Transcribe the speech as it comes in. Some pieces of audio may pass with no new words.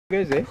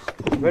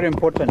Very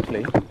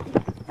importantly,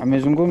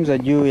 amezungumza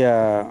juu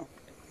ya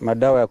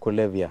madawa ya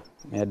kulevya,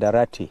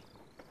 mihadarati.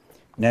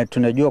 Na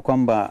tunajua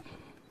kwamba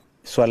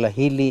swala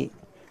hili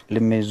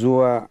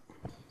limezua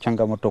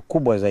changamoto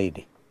kubwa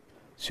zaidi.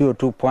 Sio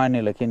tu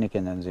pwani lakini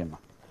Kenya nzima.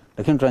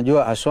 Lakini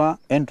tunajua aswa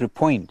entry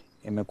point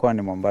imekuwa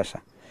ni Mombasa.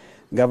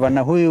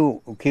 Gavana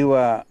huyu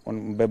ukiwa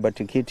mbeba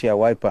tikiti ya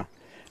Wiper,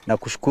 na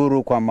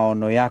kushukuru kwa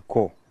maono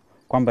yako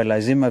kwamba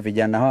lazima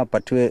vijana hawa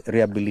patiwe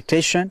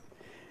rehabilitation,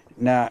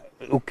 na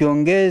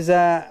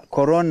ukiongeza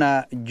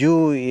corona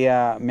juu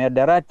ya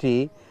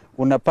mihadarati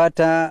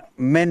unapata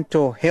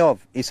mental health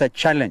is a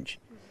challenge.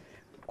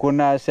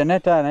 Kuna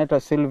senator anaitwa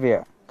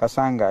Sylvia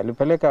Kasanga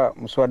alipeleka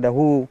mswada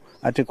huu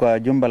hadi kwa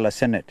jumba la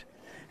Senate,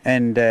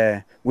 and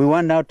we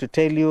want now to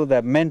tell you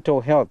that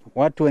mental health,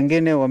 watu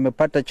wengine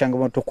wamepata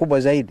changamoto kubwa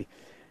zaidi.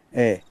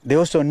 They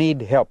also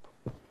need help.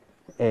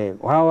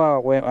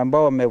 Hawa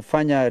ambao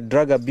wamefanya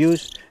drug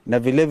abuse na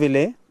vile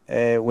vile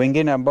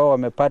wengine ambao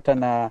wamepata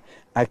na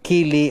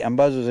akili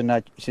ambazo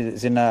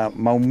zina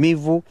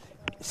maumivu,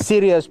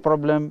 serious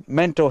problem,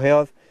 mental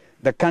health,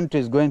 the country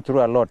is going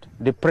through a lot,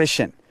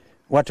 depression.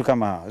 Watu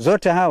kama hawa,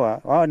 zote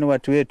hawa ni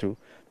watu wetu,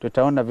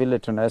 tutaona vile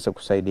tunaweza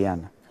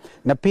kusaidiana.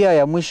 Na pia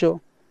ya mwisho,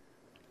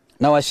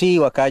 na wasii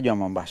wakaaji wa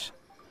Mombasa,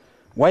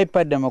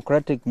 Wiper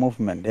Democratic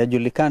Movement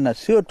yajulikana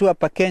sio tu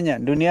hapa Kenya,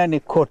 duniani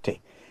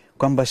kote,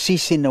 kwamba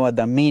sisi ni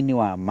wadhamini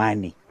wa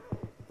amani.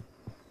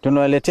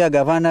 Tunawaletea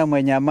gavana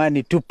mwenye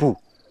amani tupu.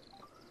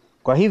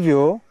 Kwa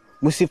hivyo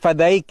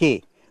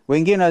msifadhaike.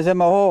 Wengine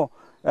wanasema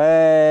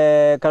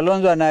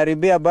Kalonzo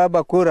anaharibia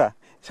baba kura.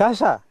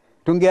 Sasa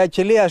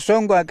tungeachilia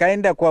Sonko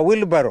akaenda kwa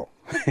wheelbarrow.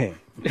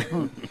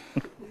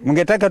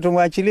 Mngetaka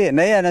tumwachilie?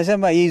 Na yeye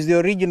anasema he is the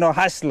original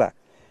hustler.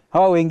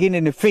 Hawa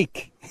wengine ni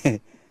fake.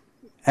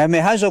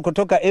 Amehustle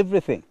kutoka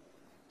everything.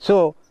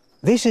 So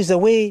this is the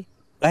way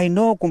I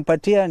know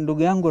kumpatia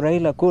ndugu yangu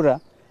Raila kura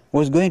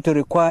was going to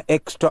require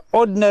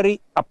extraordinary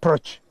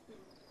approach.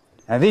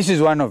 And this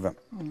is one of them.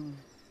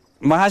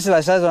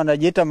 Mahasla sasa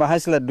wanajiita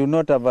mahasla do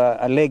not have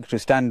a leg to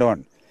stand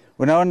on.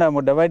 Unaona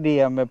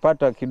Mudavadi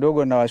amepata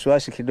kidogo na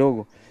wasiwasi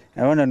kidogo.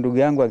 Naona ndugu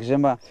yangu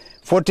akisema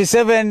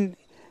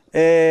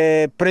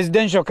 47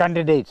 presidential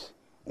candidates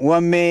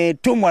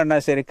wametumwa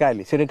na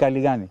serikali.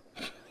 Serikali gani?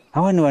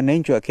 Hawa ni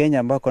wananchi wa Kenya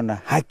ambao wako na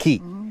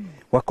haki.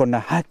 Wako na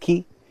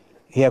haki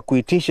ya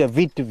kuitisha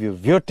vitu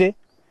vyovyote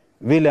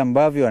vile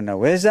ambavyo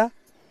wanaweza.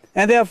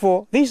 And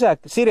therefore, these are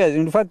serious,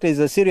 in fact is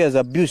a serious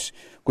abuse.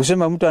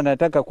 Kusema mtu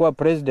anataka kuwa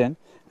president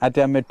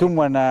ati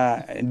ametumwa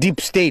na deep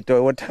state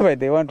or whatever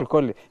they want to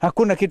call it.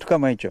 Hakuna kitu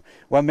kama hicho.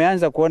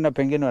 Wameanza kuona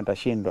pengine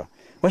watashindwa.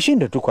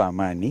 Washinde tu kwa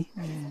amani.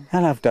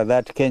 And after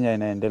that Kenya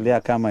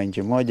inaendelea kama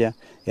nchi moja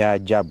ya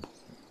ajabu.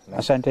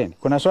 Asanteni.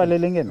 Kuna swali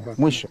lingine?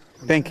 Mwisho.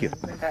 Thank you.